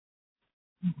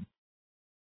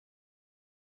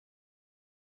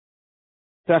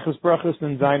Brachos, Brachos,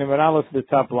 and Zaynim and Aleph, the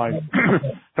top line.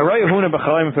 Haraya Huna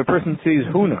b'chalayim, if a person sees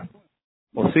Huna,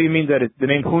 we'll see means that the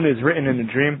name Huna is written in a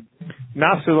dream.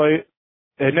 Nasulay,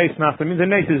 Nes Nasa means a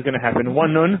Nes is going to happen.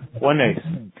 One Nun, one Nes.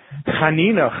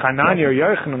 Chanina, Chanani, or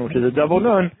Yochanan, which is a double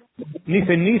Nun,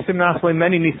 Nisim Nasulay,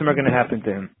 many Nisim are going to happen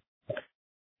to him.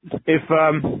 If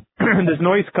there's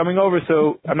noise coming over,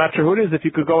 so I'm not sure who it is, if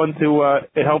you could go into,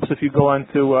 it helps if you go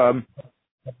onto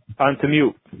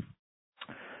mute.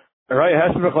 Alright,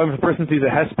 if the person sees a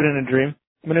hesped in a dream,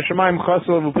 Menashamayim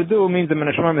Chasol Vupidu means that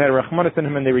Menashamayim had Rachmanis in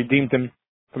him and they redeemed him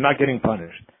from not getting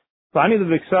punished. Bani the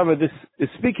Viksava, this is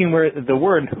speaking where the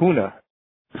word Huna,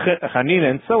 Chanina,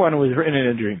 and so on was written in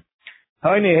a dream.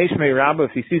 Haini Heshmei Rabba,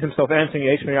 if he sees himself answering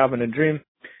Heshmei Rabba in a dream,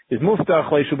 is Muftach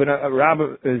Leishu Ben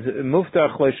Ilam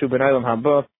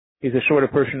Haba, he's a shorter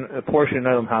portion in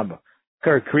Ilam Haba.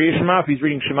 Kriya Shema, if he's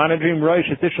reading Shema in a dream, Roy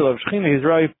Shetishal of Shechina, he's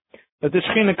right. That the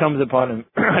Shechina comes upon him.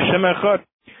 Hashem Echad.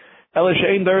 Ela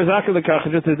she'ein darazaka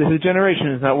l'kach, just that his generation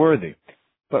is not worthy.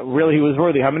 But really he was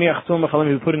worthy. How many achtzum b'chalim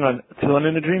he was putting on tefillin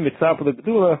in a dream? Mitzvah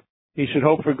l'gdula, he should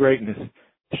hope for greatness.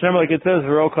 Hashem, like it says,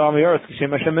 V'ro kal mi'aretz,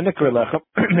 kishem Hashem menikra lecha.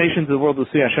 Nations of the world will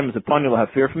see Hashem is upon you, will have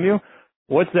fear from you.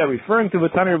 What's that referring to?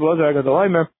 V'tani Rebbe Elazar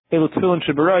Agadolaymer, elu tefillin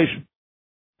shebaraish.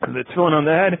 The tefillin on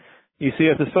the head, you see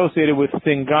it's associated with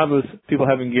seeing godless people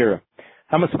having gira.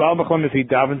 If he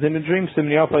davens in a dream,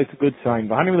 Simni Alpha, it's a good sign.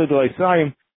 That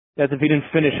if he didn't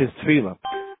finish his tefillah.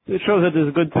 It shows that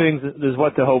there's good things, there's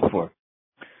what to hope for.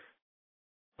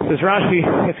 Says Rashi,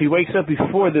 if he wakes up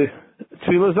before the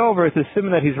tefillah is over, it's a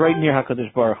simon that he's right near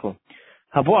HaKadosh Baruch Hu.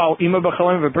 If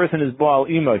a person is Baal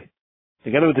Imay,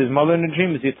 together with his mother in a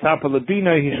dream, is Yitzhapa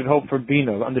Labina, he should hope for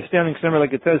Bina. Understanding similar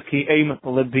like it says, Ki Aim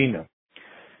Labina.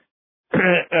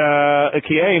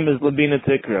 Kiyam is Labina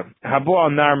Tikra. Habo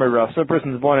Nar Marasa. A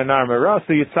person is born in Nar Marasa.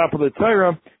 Yitzhap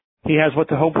L'Torah. He has what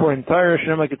to hope for in Torah.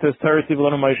 Shem, like it says, Torah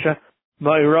Sivalona Maisha.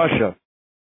 Mai Rasha.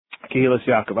 Kihilas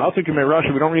Yaakov. I'll take you my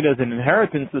Rasha. We don't read it as an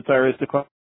inheritance. The Torah is to call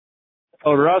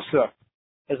Rasa,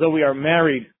 as though we are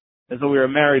married, to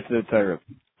the Torah.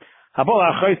 Habo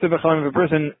L'Achaysa B'Chalim. If a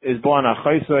person is born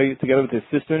Achaysa together with his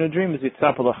sister in a dream, is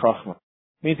Yitzhap L'Chachma.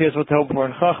 Means he has what to hope for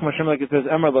in Chachma. Shem, like it says,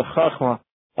 Emar L'Chachma.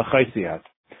 A chaysiyat.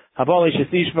 Habal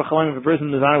eishesish b'chalim, if a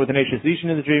person is honored with an eishesish in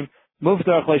the dream,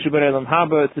 muftach leishu ben elam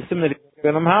haba, it's a similar to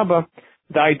elam haba.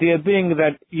 The idea being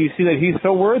that you see that he's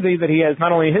so worthy that he has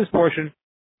not only his portion,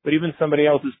 but even somebody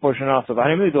else's portion also. But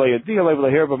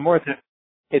more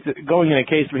it's going in a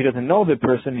case where he doesn't know the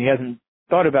person, he hasn't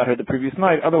thought about her the previous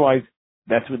night, otherwise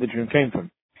that's where the dream came from.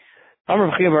 Amr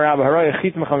v'chiyah barabba, haraya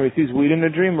chit mecham, he sees weed in the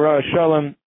dream, raya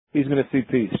shalom, he's going to see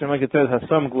peace. Like it says,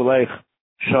 hasam guleich,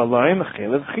 Shalom,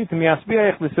 Chelev Chitim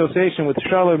Yasbiach, the association with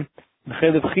Shalom,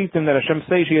 Chelev Chitim that Hashem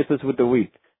says he gets us with the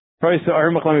wheat. If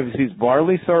he sees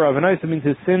barley, Sarah Avonais, it means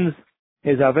his sins,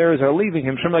 his averas are leaving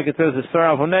him. Shem, like it says, the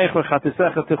Sarah Avonech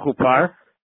Chatisecha Techupar,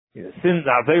 his sins,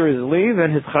 averas leave,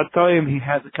 and his Chatoim, he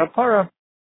has a kapara.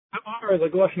 Kapara is a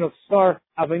glotion of Sar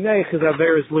Avonech, his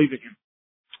averas leaving him.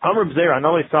 Amr B'Zera, I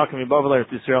know he's talking to me, Bavel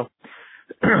Eretz Yisrael.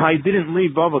 I didn't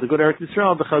leave Bavel to go to Eretz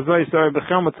Yisrael, the Chazai Sarah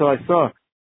Bechelma till I saw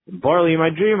barley in my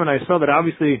dream, and I saw that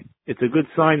obviously it's a good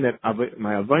sign that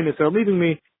my Avainis are leaving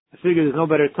me. I figured there's no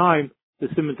better time to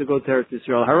Simon to go to Eretz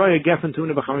Yisrael. Haraya Geffen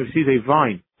Tuna B'Cham, if he sees a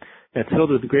vine that's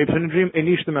filled with grapes in a dream,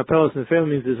 Enishtem Apelos and Fail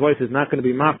means his wife is not going to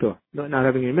be Mato, not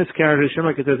having any miscarriages. Shem,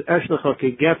 like it says, Eshlecha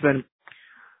Ke Geffen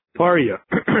Paria.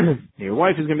 Your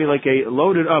wife is going to be like a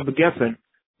loaded up Geffen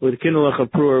with Kindlech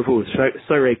of Pruah of who?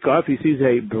 Sareka. If he sees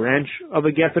a branch of a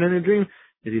Geffen in a dream,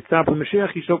 is he stop for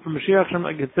Mashiach? He showed for Mashiach.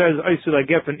 Like it says, "Aisul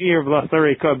Geffen ear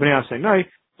v'lasareka b'nei asenai."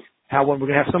 How when we're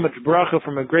going to have so much bracha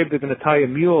from a grape, they're going to tie a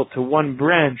mule to one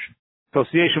branch.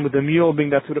 Association with the mule being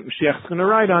that's what Mashiach is going to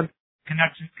ride on,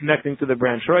 connecting to the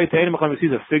branch. Right? He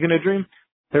sees a fig in a dream.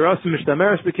 There are some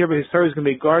mishtameres b'kir, but his Torah is going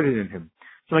to be guarded in him.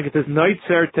 So like it says,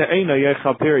 "Naitzer te'ena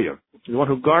yechal peria." The one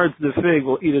who guards the fig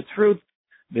will eat its fruit.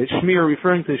 The shmir,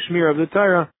 referring to the shmir of the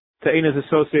Torah. Ta'in is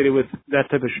associated with that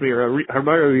type of shmir.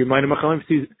 Harbara reminded Machalim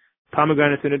sees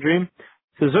pomegranates in a dream.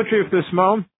 So Zotri, if they're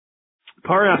small,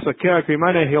 Paras Akerak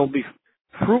reminded he'll be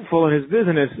fruitful in his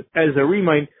business as a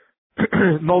remind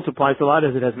multiplies a lot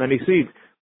as it has many seeds.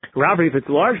 Ravi, if it's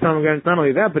large pomegranates, not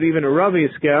only that, but even a Ravi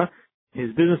Iskea, his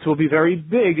business will be very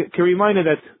big. Kirimaina,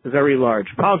 that's very large.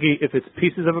 Palgi, if it's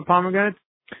pieces of a pomegranate,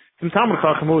 from Talmud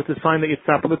Chacham, it's a sign that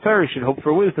Yitzhak the Torah should hope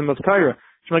for wisdom of Torah.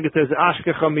 Like it says,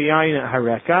 Ashkecha miyayin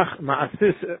harekach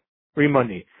ma'asis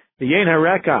rimani. The yain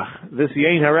harekach, this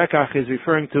yain harekach is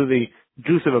referring to the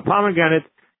juice of a pomegranate,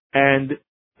 and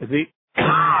the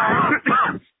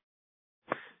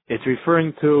it's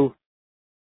referring to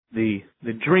the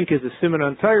drink is a siman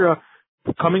on Torah,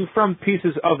 coming from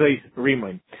pieces of a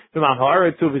rimain. If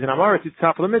he's an amaret, it's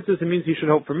top of the mitzvahs, it means he should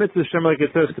hope for mitzvahs. Shem, like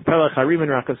it says, Tepelech harimain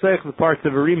rakasech, the parts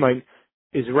of a rimain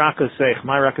is rakasech.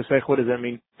 My rakasech, what does that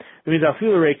mean? It means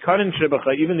afilurei karin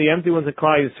shebacha, even the empty ones in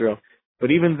Klal Yisrael.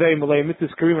 But even they, malay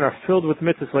mitzvahs karimin, are filled with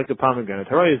mitzvahs like the pomegranate.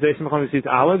 Haray is they some sees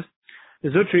olives. The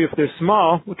zutri, if they're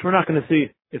small, which we're not going to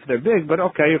see if they're big, but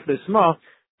okay, if they're small,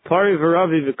 pari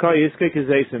v'ravi v'kai yiskek is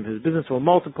asim. His business will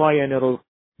multiply and it'll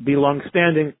be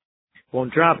long-standing,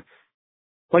 won't drop.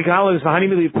 Like olives,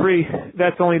 v'hanimili pri,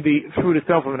 that's only the fruit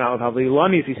itself of an olive. Havli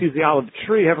if he sees the olive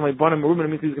tree, heavenly banim it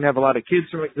means he's going to have a lot of kids.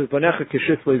 From like this, banecha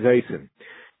kishifli zaysim.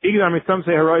 Igdar some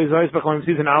say haray zayis b'chalim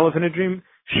sees an olive in a dream.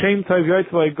 Shem tov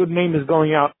yotzvah, a good name is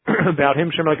going out about him.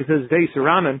 Shem, like it says, day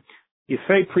suranan,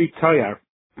 yifei pri tayar.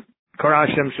 Kara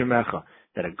Hashem Shemecha.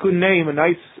 That a good name, a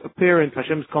nice appearance,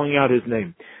 Hashem's calling out his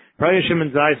name. Raya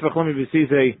Shemen Zayis, Vachlam, if he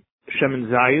sees a Shemen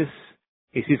Zayis,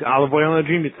 he sees olive oil in a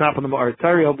dream, it's not on the Ma'ar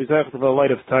he'll be Zayich to the light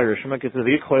of Torah. Shemek says,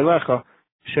 Yichoi Lecha,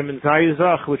 Shemen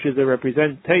Zayis, which is a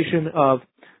representation of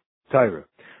Torah.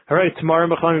 Alright, tomorrow,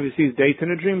 Vachlam, if he sees dates in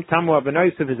a dream, Tamu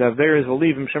Abenais, if his Averis will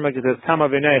leave him, Shemek says, Tam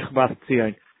Abenech, Bas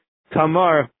Tzion.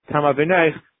 Tamar, Tam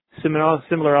Abenech,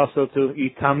 similar also to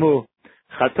Itamu,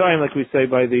 Chatoim, like we say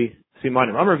by the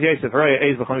Simanim. Amr of Yosef, Haraya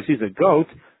Eiz B'chon, he sees a goat,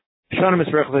 Shanim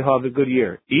Misberach will have a good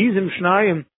year. Izim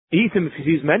Shnayim, Eatim, if he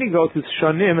sees many goats, it's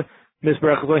Shanim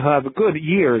Misberach will have a good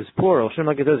years, plural. Shem,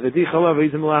 like it says, V'di Chalav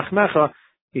Izim Lachmecha,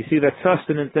 you see that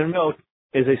sustenance and milk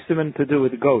is a simon to do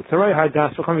with goats. Haraya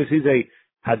Hadas B'chon, he sees a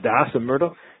Hadas, a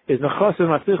myrtle, is Nechasim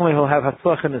Matzlichon, he'll have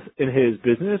Hatzlach in his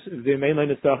business. If the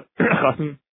mainline is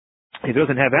Chasim, he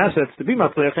doesn't have assets to be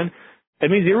Matzlichon, it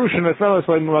means Yerushin Mefelos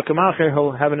like Mulakamacher,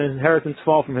 he'll have an inheritance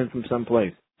fall from him from some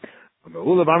place.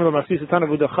 Assuming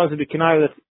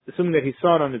that he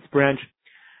saw it on its branch.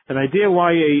 An idea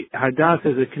why a Hadas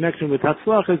has a connection with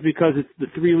Hatzlach is because it's the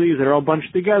three leaves that are all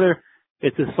bunched together.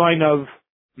 It's a sign of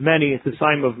many, it's a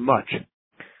sign of much.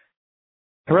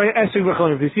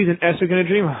 If he sees an Esrog in a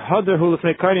dream, Hadar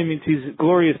Hulafnei Kainim means he's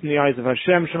glorious in the eyes of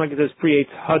Hashem. Shem, like it says,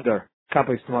 creates Hadar.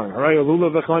 Kapais tomorrow.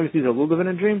 If he sees a Lulav in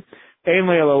a dream,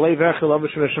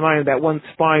 that one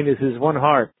spine is his one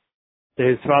heart to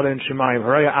his father in Shemayim.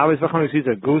 Haraya always sees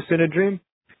a goose in a dream.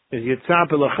 Is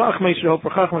Yitzap Elachachma, should hope for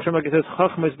Chachma. Like it says,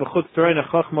 Chachma is B'chutz Torah,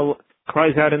 Chachma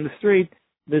cries out in the street.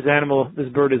 This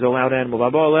bird is a loud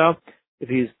animal. If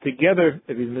he's together,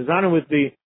 if he's mizana with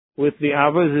the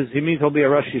Avos, he means he'll be a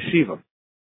Rosh Yeshiva.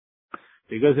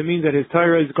 Because it means that his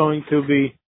Torah is going to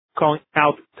be calling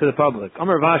out to the public.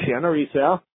 Amar Vashi, I know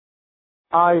Yisrael.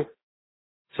 I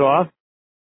saw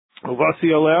Uvasi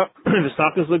Aleh,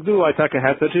 V'Sakas Legdu, I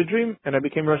had such a dream, and I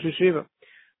became Rosh Yeshiva.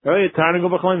 Right, Tarnago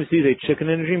B'Chalim, he sees a chicken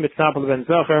in a dream, it's Tapal Ben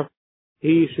Zachar,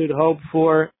 he should hope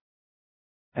for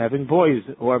having boys,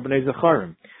 who are B'nai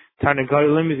Zacharim.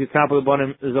 Tarnagoyim is Tapal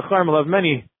Ben Zacharim, will have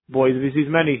many boys if he sees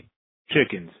many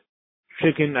chickens.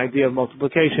 Chicken, idea of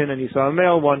multiplication, and he saw a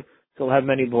male one, so he'll have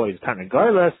many boys.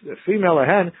 Tarnagoyles, a female, a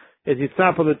hen, is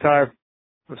Yitzapal a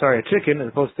chicken, as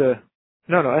opposed to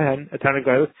a hen, a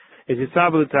Tarnagoyles, is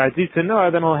Yitzabel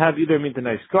Noah, then he'll have either means a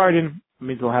nice garden,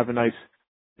 means he'll have a nice,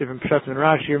 different Pshat and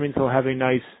Rashi, means he'll have a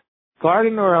nice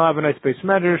garden, or he'll have a nice base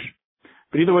medrash.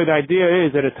 But either way, the idea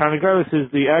is that a Tarnagoyles is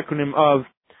the acronym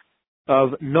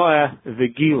of Noah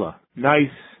Vegila,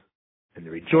 nice, and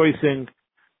the rejoicing,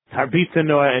 Harbitza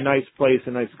Noah, a nice place,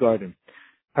 a nice garden.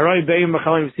 Harai Beim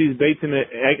Machalim sees Beitim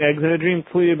eggs in a dream,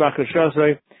 Tliya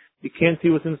Bakashasai, you can't see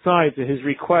what's inside, so his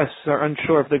requests are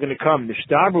unsure if they're going to come.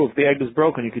 Nishtabru, if the egg is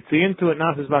broken, you could see into it,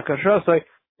 Nafis Bakashasai,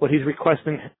 what he's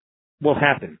requesting will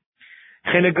happen.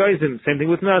 Chenegoizim, same thing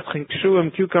with nuts,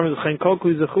 Chenkshum, cucumbers,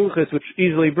 Chenkoku, Zechuches, which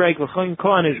easily break, V'chein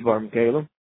Koanishbar, Mkalim.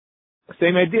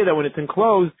 Same idea that when it's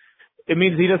enclosed, it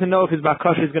means he doesn't know if his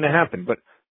Bakasha is going to happen. But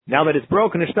now that it's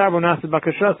broken, Nishtabru, Nafis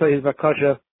Bakashasai, his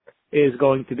Bakasha is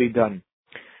going to be done.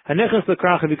 Hanechas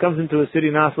Lekrach, if he comes into a city,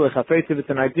 Nasal Chafetzim, it's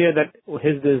an idea that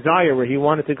his desire, where he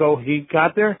wanted to go, he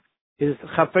got there, his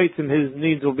Chafetzim, his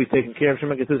needs will be taken care of.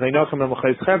 Shemek, it says, Einochem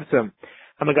Emachayz Chevtzim.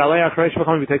 Hamagalei Achreish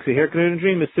V'cham, if he takes a haircut in a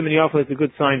dream, it's Simon Yafel, it's a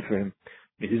good sign for him.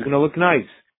 He's going to look nice.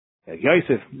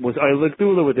 Yosef was Eilik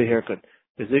Dula with the haircut.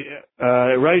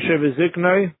 Reisha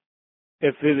V'ziknei,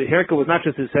 if the haircut was not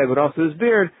just his head, but also his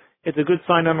beard, it's a good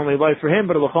sign not only life for him,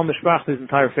 but L'chom Mishpach, his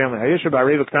entire family. Hayesha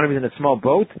Ba'areva K'tanim is in a small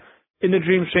boat. In the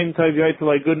dream, Shem Tov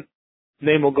Yaitzel, a good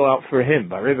name will go out for him.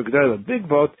 Ba'areva K'daila, a big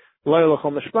boat, Loyal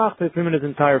L'chom Mishpach, for him and his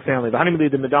entire family. B'hanimili,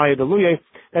 the Medaya, the Luye,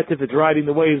 that's if it's riding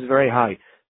the waves very high.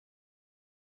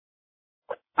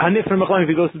 Hanif from Mechlem, if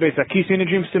he goes to the base, Akisi in a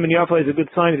dream, Sim and Yafa is a good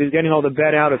sign if he's getting all the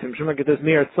bad out of him. Shemek it says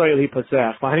near Tzoyel, he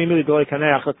pasach. Mahani Mili Dolei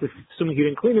Kaneach, assuming he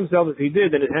didn't clean himself. If he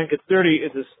did, then his hand gets dirty,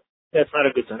 that's not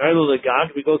a good sign. Oil Legad,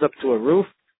 if he goes up to a roof,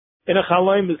 in a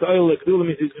Chalaim, is Oil Lekdula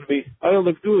means he's going to be, Oil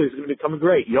Lekdula is going to become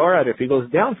great. Yorad, if he goes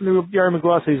down from the roof, Yarim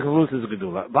Meglas, he's going to lose his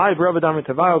Gedula. Vai, Bravadam, and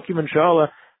Tavayo, Kivan Shala,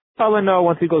 Allah no,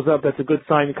 once he goes up, that's a good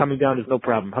sign. Coming down is no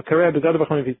problem. Hakareh,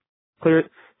 if he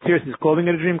tears his clothing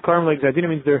in a dream, Karm like Zadina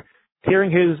means they're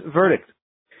tearing his verdict.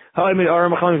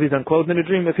 If he's unclothed in a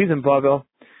dream, if he's in Bavel,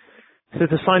 so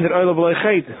it's a sign that Oil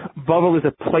Chet. Bavel is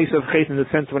a place of Chet in the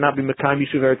sense it would not be Mekam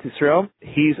Yishuv Eretz Yisrael.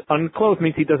 He's unclothed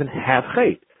means he doesn't have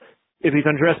Chet. If he's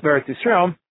undressed by Eretz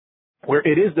Yisrael, where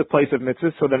it is the place of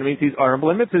mitzvahs, so that means he's armable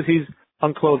in mitzvahs, he's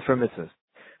unclothed for mitzvahs.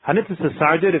 Hanitzah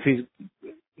Sasardid, if he's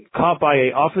caught by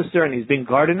an officer and he's being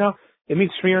guarded now, it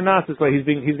means Shmir Nas, it's like he's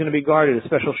going to be guarded, a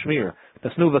special Shmir. The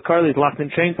Snuva Karli is locked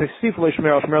in chains, so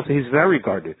he's very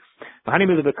guarded.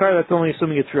 That's only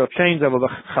assuming it's real chains, if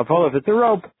it's a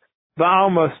rope,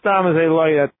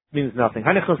 that means nothing.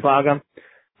 The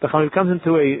Chalmim comes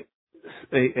into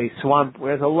a swamp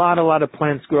where there's a lot of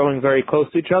plants growing very close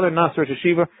to each other. Nas Rosh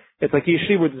Yeshiva, it's like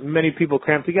yeshiva where many people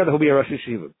crammed together, he'll be a Rosh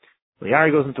Yeshiva.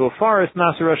 Yari goes into a forest,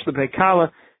 Nas Rosh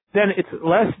Lebekala, then it's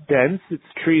less dense, it's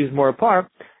trees more apart.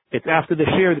 It's after the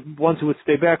shir, the ones who would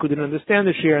stay back who didn't understand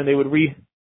the shir, and they would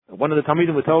one of the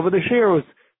Talmidim would tell over the shir was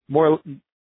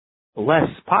less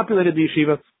populated the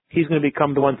yeshiva, he's going to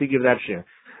become the one to give that shir.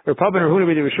 Rapab and Rahuna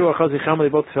b'di Rishua Chazi Chama, they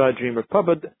both saw a dream.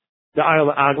 Rapab, the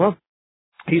Ayla Agla,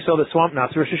 he saw the swamp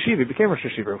Nasser Rosh Yeshiva, he became Rosh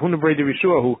Yeshiva. Rahuna b'di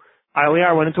Rishua, who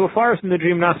Ayliar went into a forest in the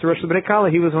dream Nasser Rosh Lebekala,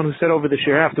 he was the one who said over the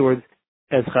shir afterwards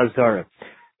as Chazara.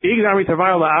 In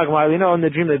the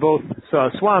dream they both saw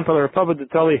a swamp, Rapab the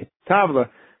Tali Tavla,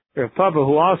 Rapab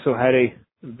who also had a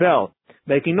bell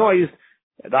making noise,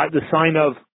 the sign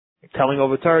of telling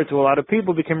over Torah to a lot of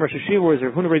people, became Rosh Yeshiva, whereas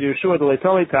Rav Huna b'di Yeshua, the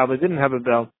Leitali Tavla, didn't have a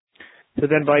bell. So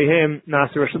then by him,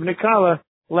 Nasser Rosh Lebekala,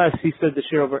 less he said the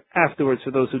shir over afterwards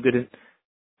for those who didn't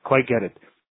quite get it.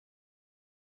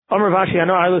 Amar Vashi, I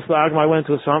know I went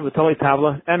to a swamp, the Tali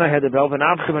Tavla, and I had the bell, and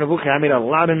I made a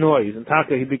lot of noise, and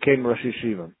Taka, he became Rosh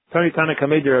Yeshiva. Tani Tana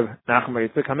Kamedir of Nachman,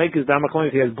 it's the Kamek is Damaklon,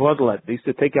 he has bloodlet. They used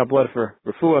to take out blood for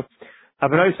Refuah.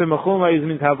 Avanoisa Machulma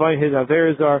means Havai, his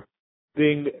Averas are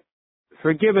being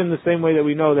forgiven the same way that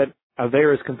we know that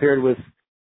Averas compared with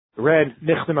red,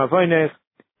 Nichtim Avainech,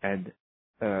 and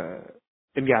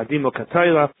in Yadimo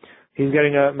Katayla, he's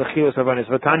getting a Mechilas Avanis.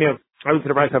 Vatanya, I looked at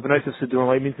the right Havanoisa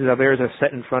Sidur, it means his Averas are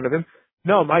set in front of him.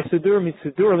 No, my Sidur means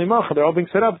Sidur Limacha, they're all being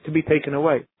set up to be taken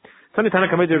away. Tani Tana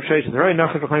Kamedir of Sheish, the right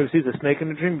Nachash V'chaim sees a snake in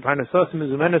the dream, Parnasasim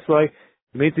is Umeneslai, it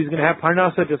means he's going to have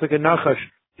Parnasa just like a Nachash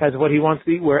has what he wants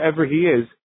to eat wherever he is.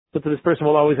 So this person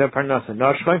will always have Parnasa.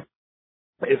 Nashchai,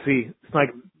 if the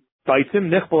snake bites him,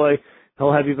 Nichbalai,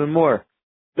 he'll have even more.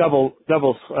 Double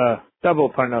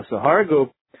Parnasa.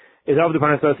 Haragu is over the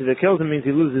Parnasa. If it kills him, means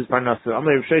he loses Parnasa.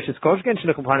 Amalei Rav Sheish is Koshken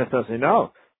Shenichum Parnasa.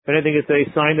 No. If anything, it's a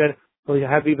sign that he'll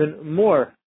have even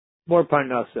more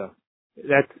Parnasa.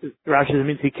 That Rashi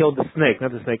means he killed the snake,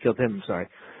 not the snake killed him, I'm sorry.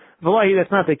 Valahi,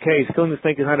 that's not the case. Killing the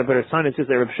snake is not a better sign. It's just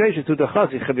that Rav Sheish is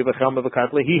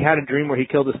he had a dream where he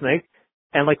killed a snake.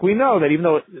 And like we know that even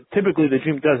though typically the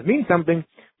dream does mean something,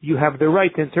 you have the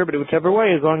right to interpret it whichever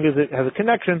way as long as it has a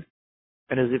connection.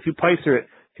 And as if you peiser it,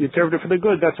 if you interpret it for the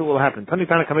good, that's what will happen.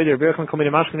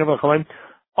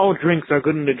 All drinks are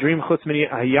good in the dream.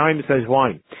 Says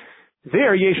wine.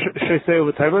 There,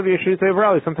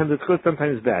 sometimes it's good,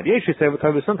 sometimes it's bad.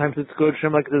 Sometimes it's good.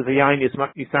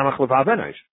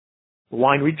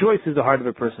 Wine rejoices the heart of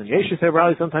a person.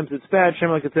 Sometimes it's bad.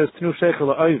 Like it says, to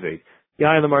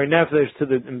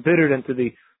the embittered and to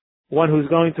the one who's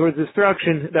going towards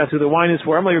destruction. That's who the wine is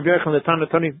for.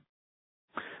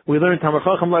 We learn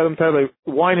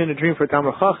wine in a dream for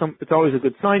Tamar Chacham. It's always a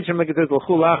good sign. Like it says,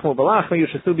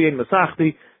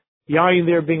 yain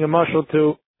there being a marshal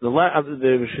to the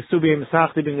Shisubi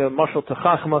Masachti being a marshal to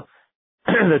Chachma,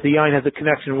 that the yain has a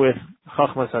connection with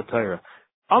Chachma Satira.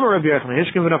 Amar Rabbi Yechon,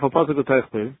 Hishkim v'naf al-pasuk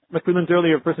l'taychliv. Like we learned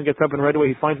earlier, a person gets up and right away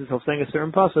he finds himself saying a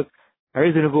certain pasuk.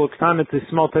 It's a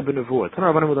small type of nevuah.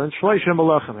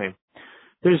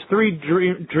 There's three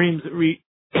dreams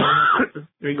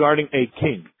regarding a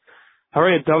king.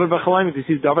 If you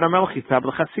see David HaMelech, you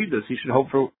should hope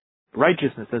for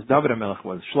righteousness, as David HaMelech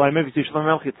was. If you see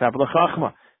Shlomo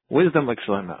HaMelech, wisdom like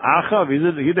Shlomo. Achav,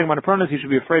 you should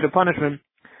be afraid of punishment,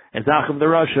 as Achav the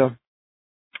Rasha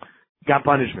got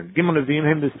punishment. Gimel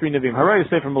Nevi'im, there's three Nevi'im. Haray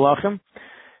Sefer Malachim.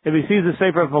 If he sees the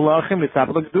Sefer of Malachim, it's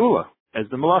Apel Gdula, as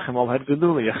the Malachim all had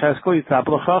Gdula. Yecheskel, it's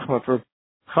Apel Chachma for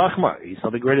Chachma. He saw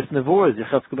the greatest Nevuah,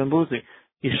 Yecheskel ben Buzi.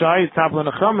 Yishai Tzapla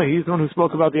Nechama, he's the one who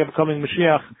spoke about the upcoming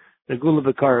Mashiach, the Gula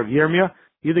Bakar of Yirmiyah.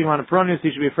 Yiding on a Peronius, he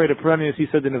should be afraid of Peronius, he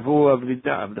said the Nevuah of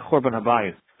the Chorban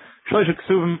Habayis. Shlosh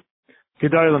Ksuvim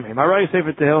Kedarim him. Arai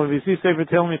Sefer Tehillim, if you see Sefer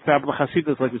Tehillim, it's Tzapla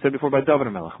Chasidus, like we said before by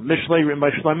David Melech. Mishlei written by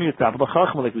Shlomi, it's Tzapla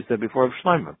Chachma, like we said before of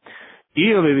Shlomo. If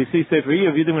you see Sefer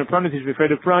Eov, Yiding on a Peronius, he should be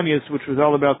afraid of Peronius, which was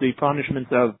all about the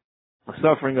punishment of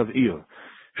suffering of Eov.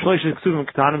 Shlosh Ksuvim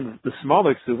Ketanim, the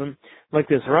smaller Ksuvim, like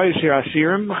this. Arai Shir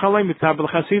Ashirim, Chalem, it's Tzapla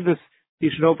Chasidus. You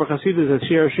should know for Chasidus that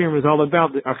Shir Hashirim is all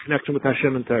about our connection with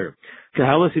Hashem and Torah.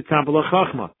 Kehelis Yitzabel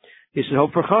Chachma. You should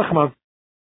hope for Chachma,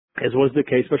 as was the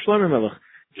case for Shlomo Melech.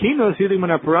 Kinos Yidim When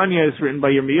Paranya is written by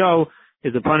Yirmiyahu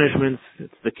is the punishments.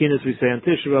 It's the kinos we say on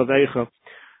Tisha B'Av Eicha.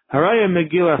 Haraya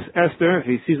Megillas Esther. If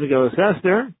he sees Megillas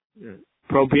Esther,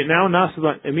 appropriate now.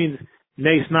 Nasla. It means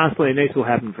Nes Nasla. Nes will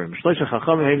happen for him. Shleisha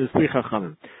Chachamim. There's 3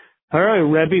 Chachamim. Haraya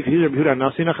Rebbe. If he's Rebbe Huda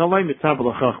Nasi Nachalay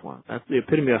Yitzabel Chachma. That's the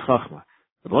epitome of Chachma.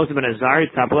 The most of Ben Azari,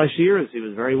 Tzapla Shiras, he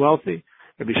was very wealthy.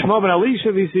 Rabbi Shmuel ben Elisha,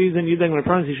 if he sees in Yideng when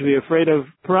Peronius, he should be afraid of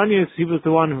Peronius. He was the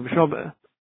one, Shmuel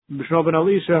ben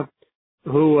Elisha,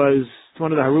 who was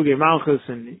one of the Haruge Malchus,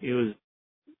 and he was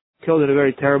killed in a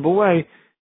very terrible way.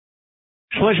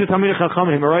 Shlesha Tamir Chacham,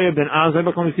 Himaraya ben Azai,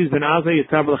 but when he sees Ben Azai,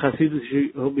 Yitzabla Chasidus,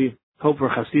 he'll be hope for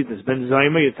Chasidus. Ben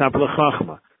Zayma, Yitzabla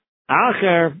Chachma.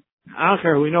 Acher,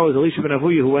 who we know is Elisha ben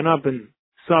Avuya, who went up and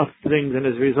saw things, and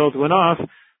as a result went off.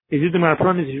 He's using my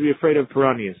Peronius, you should be afraid of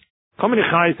Peronius.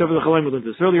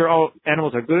 Earlier, all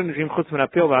animals are good in the dream,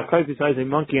 besides a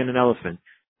monkey and an elephant.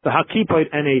 The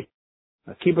Hakipite and a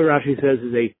Kipa Rashi says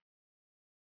is a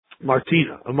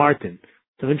martina, a martin.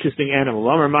 It's an interesting animal.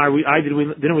 Didn't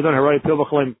we learn Haraya Pil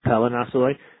B'Chalayim Pelin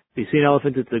Asalai? If you see an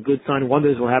elephant, it's a good sign.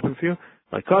 Wonders will happen for you.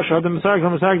 Like Kosher, the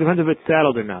Masarek depends if it's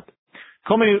saddled or not.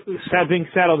 Being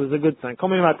saddled is a good sign. All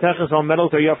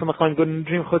metals are Yafim L'Chalayim good in the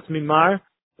dream, Chutz Mimar.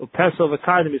 A pestle of a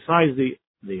cardim, besides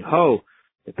the hoe,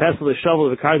 the pestle, the shovel,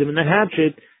 the cardim, and the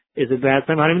hatchet is a bad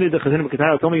sign.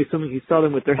 Only assuming he saw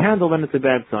them with their handle, then it's a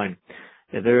bad sign.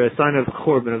 They're a sign of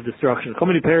churban, of destruction.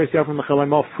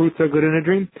 All fruits are good in a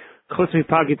dream.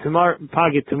 Pagi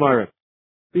tomorrow.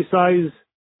 Besides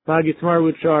pagi tomorrow,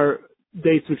 which are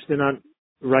dates which they're not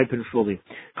ripened fully.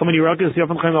 All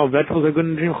vegetables are good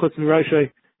in a dream.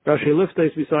 Rashi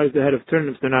liftes, besides the head of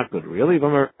turnips, they're not good. Really?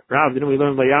 Rav, didn't we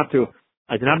learn by Yatu?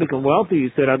 I did not become wealthy. He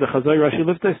said, Chazai Rashi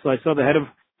liftes, so I saw the head of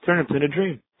turnips in a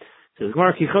dream. He says,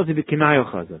 he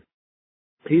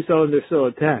saw them, they're still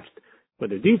attached. When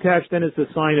they're detached, then it's a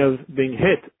sign of being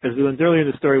hit. As we learned earlier in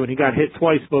the story, when he got hit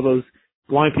twice by those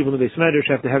blind people in the Beis Medrash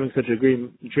after having such a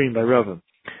dream by Rava.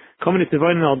 Coming to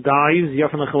Tivayin al dyes,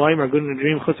 Yafan L'Chalayim are good in a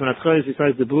dream,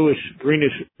 besides the bluish,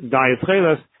 greenish dye of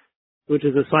Chelas, which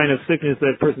is a sign of sickness,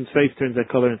 that person's face turns that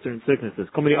color in certain sicknesses.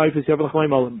 Coming to Ifis, Yafan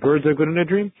L'Chalayim, all birds are good in a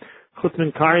dream.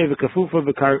 Chutzman Kari, the Kafufa,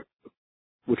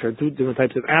 which are 2 different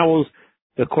types of owls,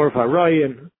 the Korf Harai,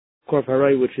 and Korf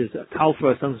Harai, which is a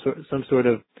Talfa, some sort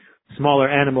of smaller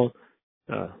animal.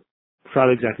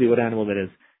 Probably exactly what animal that is.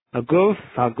 Haguf,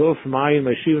 Mayin,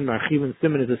 Mashivin, Marchivin,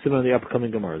 Simon is a Simon in the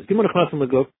upcoming Gemaras.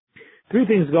 3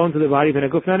 things go into the body, then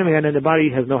Haguf Nanimah, and the body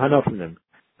has no hana from them.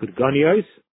 Good Ganiyos,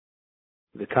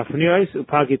 the Kafniyos,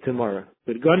 Upagi tomorrow.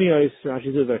 Good Ganiyos,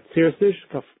 Rashi says, are Tzirstish,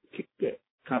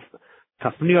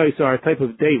 Kafniyos are a type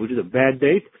of date, which is a bad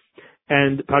date,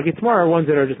 and Pagitmar are ones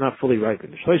that are just not fully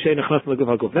ripened.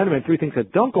 And 3 things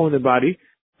that don't go in the body,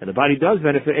 and the body does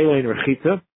benefit, Elain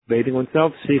Rechitza, bathing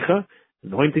oneself, Sicha,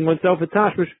 anointing oneself, and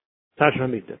Tashmish,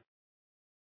 Tashramita.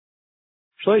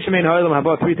 3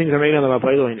 things are made on the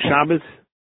Elain Shabbos,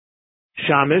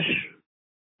 Shamish,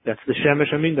 that's the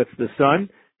Shemesh, that's the sun,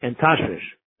 and Tashmish.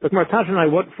 But more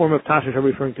Tashmish, what form of Tashmish are we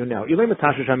referring to now? Elain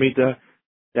Tashmish Amita,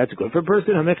 that's good for a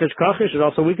person. Hamechesh kachish, it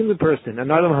also weakens the person. And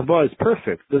Nalam Haba is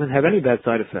perfect, doesn't have any bad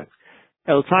side effects.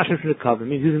 El Tashim from the cover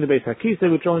means using the base hakisa,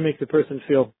 which only makes the person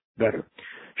feel better.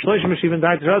 Shlosh Meshivin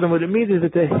Dait Radam, what it means is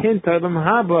that the hint of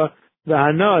Haba, the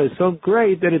Hana, is so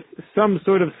great that it's some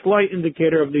sort of slight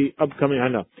indicator of the upcoming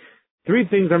Hana. 3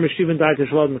 things are Meshivin Dait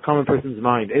Shalad in the common person's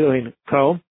mind. Elohim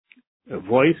Ko, a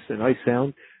voice, a nice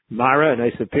sound. Mara, a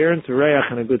nice appearance. Reach,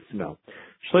 and a good smell.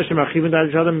 3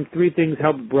 things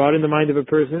help broaden the mind of a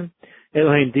person.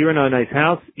 Elohim Dirana, a nice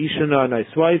house. Ishana, a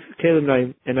nice wife.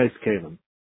 Kalim, a nice Kalim.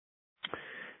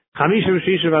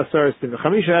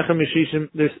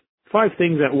 There's 5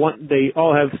 things that they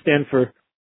all stand for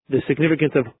the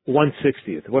significance of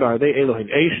 1/60th. What are they? Elohim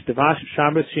Eish, Devash,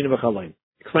 Shabbos, Shina V'Chalayim.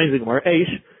 Explains the Gemara.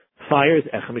 Eish, fire is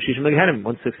Echem Meshishim Legehenim,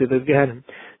 1/60th of Gehenim.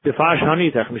 Devash, honey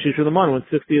is Echem Meshishim Leman,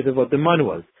 1/60th of what the man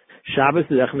was. Shabbos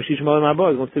is Echem Meshishim Olam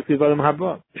Haba, 1/60th of Olam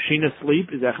Haba. Shina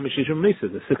sleep is Echem Meshishim Nisa,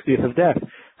 the 60th of death.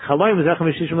 Chalayim is Echem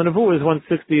Meshishim Nevuah, is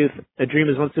 1/60th. A dream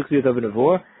is 1/60th of a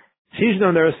Nevuah.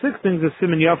 Shishnon, there are 6 things that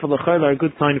siman yafa l'chayla are a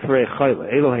good sign for a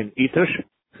chayla. Elohein itush,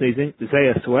 sneezing,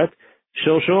 zeya sweat,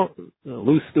 shilshul,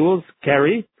 loose stools,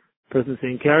 carry, person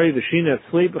saying carry, v'shina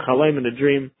sleep, chalaim in a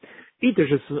dream.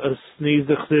 Itush is a sneeze,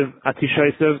 the chsiv,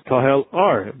 atishaisev, tahel,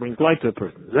 ar. It brings light to a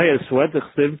person. Zeya sweat, the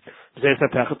chsiv, zeya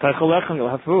sapech, taichel lechem, you'll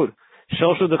have food.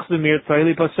 Shilshul, the chsiv, mir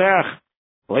tzayli pasach.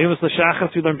 La'imus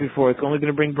l'shachas, we learned before, it's only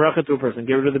going to bring bracha to a person,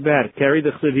 get rid of the bad. Carry, the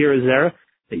chsiv here is zera,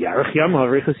 the yarech yam,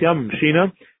 havrichas yam,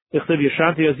 shina. I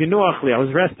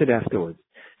was rested afterwards.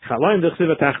 And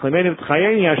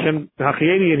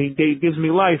he gives me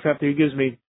life after he gives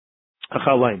me a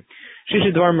chalaim. 6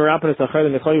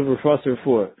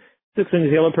 things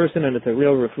heal a person, and it's a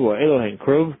real refuah. Elohein,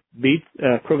 krov, beet,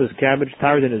 krov is cabbage,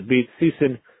 tarzan is beet,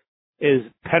 sisin is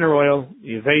pennyroyal,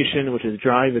 yavation, which is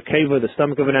dry, the keva, the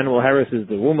stomach of an animal, harris is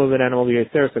the womb of an animal, the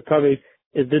yeseres akavi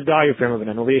is the diaphragm of an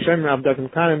animal, the yeshem avdakim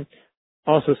tanim,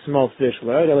 also small fish.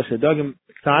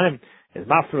 Time is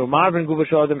mafru marvin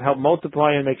guvashadim, help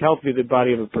multiply and make healthy the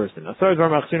body of a person. 10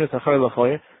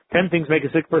 things make a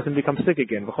sick person become sick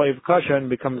again. And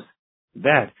becomes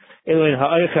bad. Elin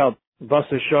ha'aychel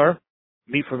basar shar,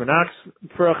 meat from an ox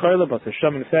for a chayla, basar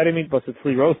shaman fatty meat, basar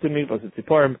tzli roasted meat, basar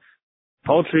tziporim,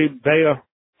 poultry, beya,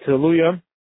 teluya,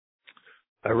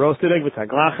 a roasted egg with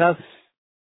haglachas,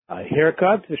 a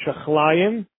haircut,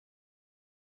 v'shachlayim,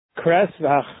 cress,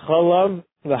 v'hachalav,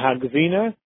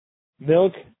 v'hagvina,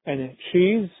 milk and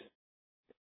cheese,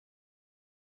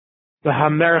 the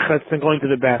hamerchatz, and going to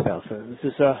the bathhouse. So this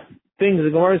is things the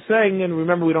Gemara is saying, and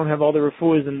remember we don't have all the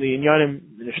refuahs and the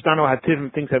inyanim, the shtano hativim,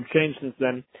 things have changed since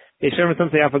then. Yeshem some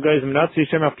say afagayim nuts,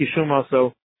 Yeshem af kishum,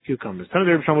 also cucumbers. Tell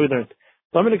me we learned.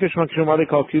 Lamina kishum kishum, are they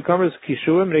called cucumbers?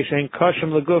 Kishuim, they shein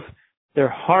kashim leguf, they're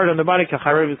hard on the body,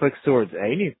 kacharev is like swords.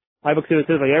 Eini. I book it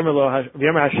says,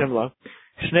 V'yemer Hashem lo,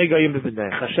 Shnei Goyim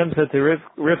b'b'nei. Hashem said to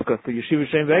Rivka, for Yeshiva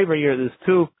Shem V'ever year, there's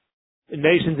 2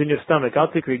 nations in your stomach.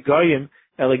 I'll take Goyim,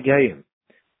 Elegayim.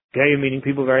 Goyim meaning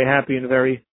people very happy and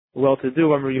very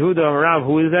well-to-do. Amar Yehuda, Amar Rav,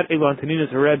 who is that? Elo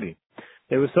Antoninas Harebi.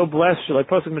 They were so blessed, like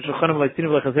Pasuk Mishulchanim, like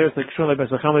Tinav, like Chazeres, like Kishon, like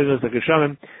Besacham, like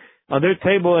Geshamim. On their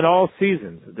table in all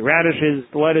seasons, the radishes,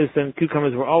 the lettuce, and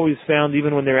cucumbers were always found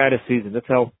even when they're out of season. That's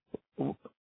how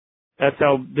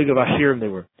big of Ashirim they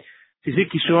were.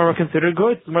 Tiziki Shulam are considered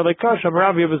good. It's more like Kash,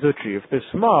 Amaravi Abazutri. If they're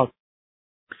small,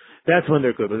 that's when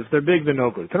they're good. But if they're big, they're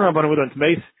no good. Turn around with on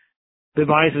base. The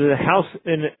bias is a house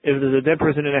if there's a dead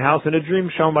person in a house in a dream,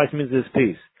 Shalom bias means there's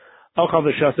peace. Alchav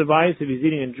the Shasa bias, if he's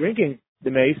eating and drinking, the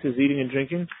mace is eating and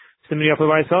drinking. Simin Yafa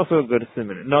bias also a good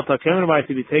simin. Not Takemin bias,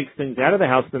 if he takes things out of the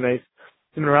house, the mace.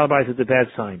 Simin Ral bias is a bad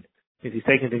sign, if he's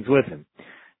taking things with him.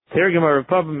 Tergim or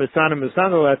Rapapa, Misana,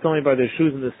 Misandal, that's only by the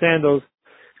shoes and the sandals.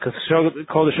 Because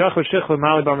called the shachar shichva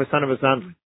mali bar misana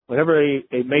v'sandri. Whatever a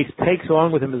mace takes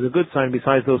along with him is a good sign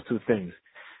besides those 2 things.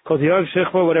 Because the yog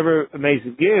shichva, whatever a mace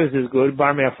gives is good.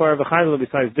 Bar me'afar v'chayla,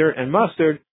 besides dirt and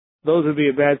mustard, those would be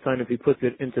a bad sign if he puts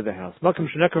it into the house. Makam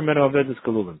shenekar meno avedus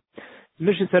kalulim. The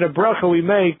mission said a bracha we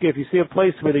make if you see a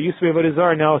place where there used to be avodah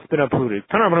zarah, now it's been uprooted.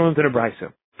 Turn around into the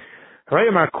brisa.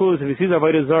 Haraya markulis, if you see the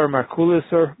avodah zarah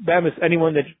markulis or bamis,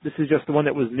 anyone that this is just the one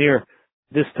that was near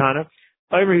this tana.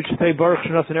 You should say Baruch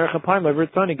Shenas and Erech HaPayim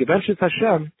Levertzani Gebenshit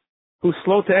Hashem, who's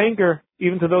slow to anger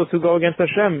even to those who go against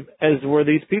Hashem, as were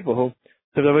these people who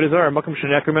said Avodah Zarah. Makom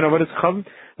Sheneker Men Avodah Chav,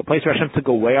 the place where Hashem took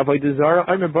away Avodah Zarah.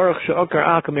 I'm Baruch Sheokar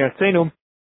Akam Yartzenu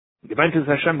Gebenshit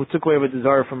Hashem, who took away Avodah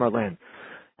Zarah from our land.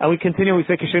 And we continue. We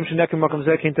say Kishem Sheneker Makom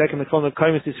Zekin Tekem Mechol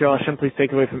Nekayim Yisrael. Hashem, please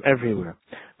take it away from everywhere.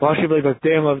 V'Hashiv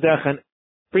Leivavdeim Lavdech, and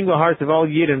bring the hearts of all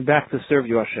Yidden back to serve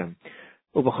you, Hashem.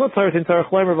 We don't put that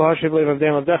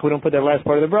last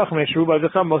part of the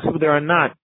bracha. Most people there are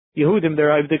not Yehudim,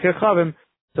 they're Ibdikir Chavim,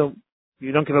 so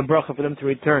you don't give a bracha for them to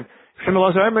return.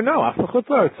 No,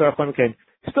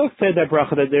 still say that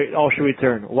bracha that they all should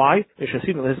return. Why?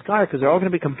 Because they're all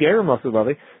going to become Gerim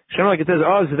Mosavali. Shem, like it says,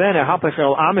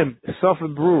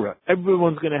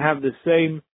 everyone's going to have the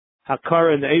same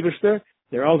Hakara and the Eberster.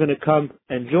 They're all going to come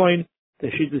and join the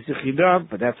Shita Sichidah,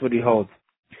 but that's what he holds.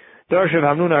 Darshav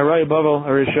Hamnuna Araya Bavel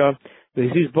Harisha, he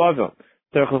sees Bavel.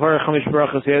 There's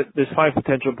 5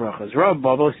 potential brachas. Rab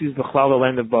Bavel sees Bechlal, the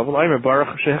land of Bavel. I'm a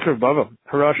Baruch Shecher Bavel.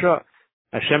 Harasha.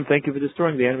 Hashem, thank you for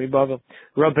destroying the enemy Bavel.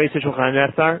 Rab Beis Shulchan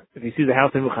Netzar, if he sees the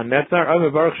house in Shulchan Netzar, I'm a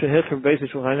Baruch Shecher Beis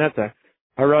Shulchan Netzar.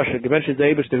 Harasha. Gebench is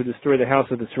able to destroy the house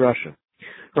of the Sarasha.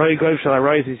 Raya Goyv Shal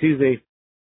Arayis, he sees the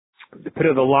pit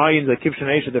of the lions, the Kibshan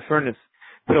Esha, the furnace.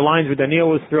 Pit of lions where Daniel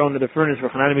was thrown into the furnace, where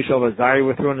Hanan and Mishael Vazari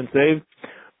were thrown and saved.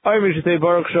 I should say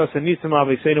Baruch Shas and Nisim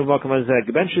Aviseinu Vakam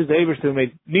Azeg. Benches the Abers who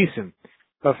made Nisim.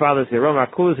 Our fathers here. Roma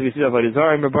Kulas, if you see Avodah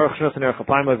Zarah, Baruch Shas and Erech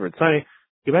HaPayim Levertzani.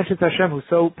 Benches Hashem who's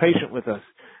so patient with us.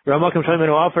 Ramakam Shalom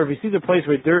Offer, if you see the place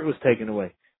where dirt was taken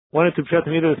away. One or two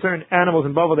pshatim, either certain animals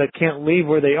in Bavel that can't leave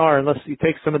where they are unless you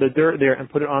take some of the dirt there and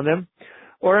put it on them,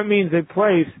 or it means a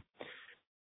place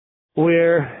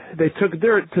where they took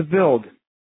dirt to build.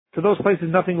 So those places,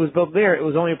 nothing was built there. It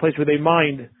was only a place where they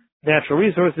mined natural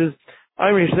resources.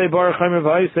 Who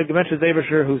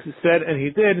said, and he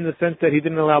did, in the sense that he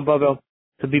didn't allow Bavel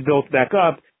to be built back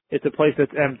up. It's a place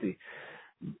that's empty.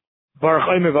 When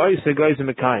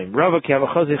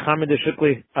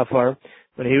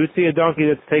he would see a donkey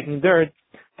that's taking dirt,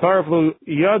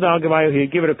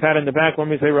 he'd give it a pat in the back. When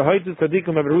we say,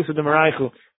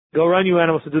 go run, you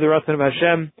animals, to do the Ratzon of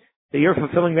Hashem, that you're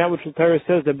fulfilling that which the Torah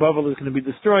says, that Bavel is going to be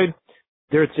destroyed.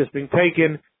 Dirt's just being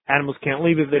taken. Animals can't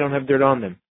leave if they don't have dirt on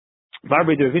them. When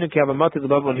he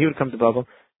would come to Bavel,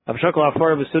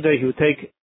 he would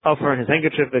take Alfar and his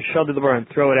handkerchief, they shelter the bar and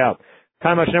throw it out.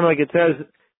 Time Hashem, like it says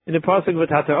in the pasuk,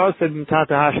 Hashem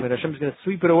is going to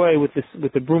sweep it away with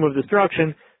the broom of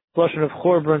destruction, flushing of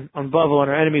Chorban on Bavel, on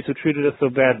our enemies who treated us so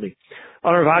badly.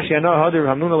 I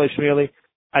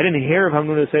didn't hear of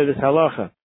Hamnuna say this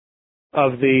halacha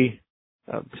of the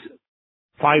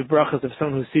 5 brachos of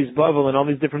someone who sees Bavel in all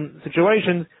these different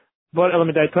situations, but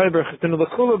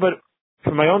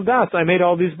from my own das, I made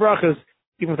all these brachos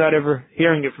even without ever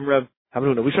hearing it from Reb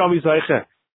Hamnuna. We shall be Zaycha.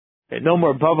 No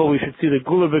more Bavel. We should see the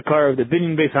Gula Vikar of the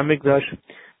Binyan Beis HaMikdash,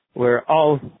 where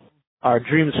all our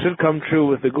dreams should come true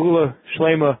with the Gula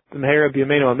Shlema from Herab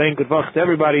Yameinu Amen. Good luck to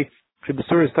everybody.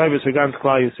 Shebasuras Taivas Regans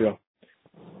Klal Yisrael.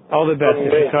 All the best.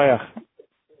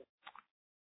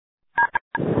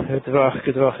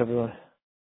 Good luck, everyone.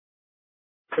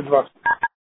 Good luck.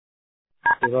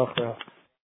 Good luck,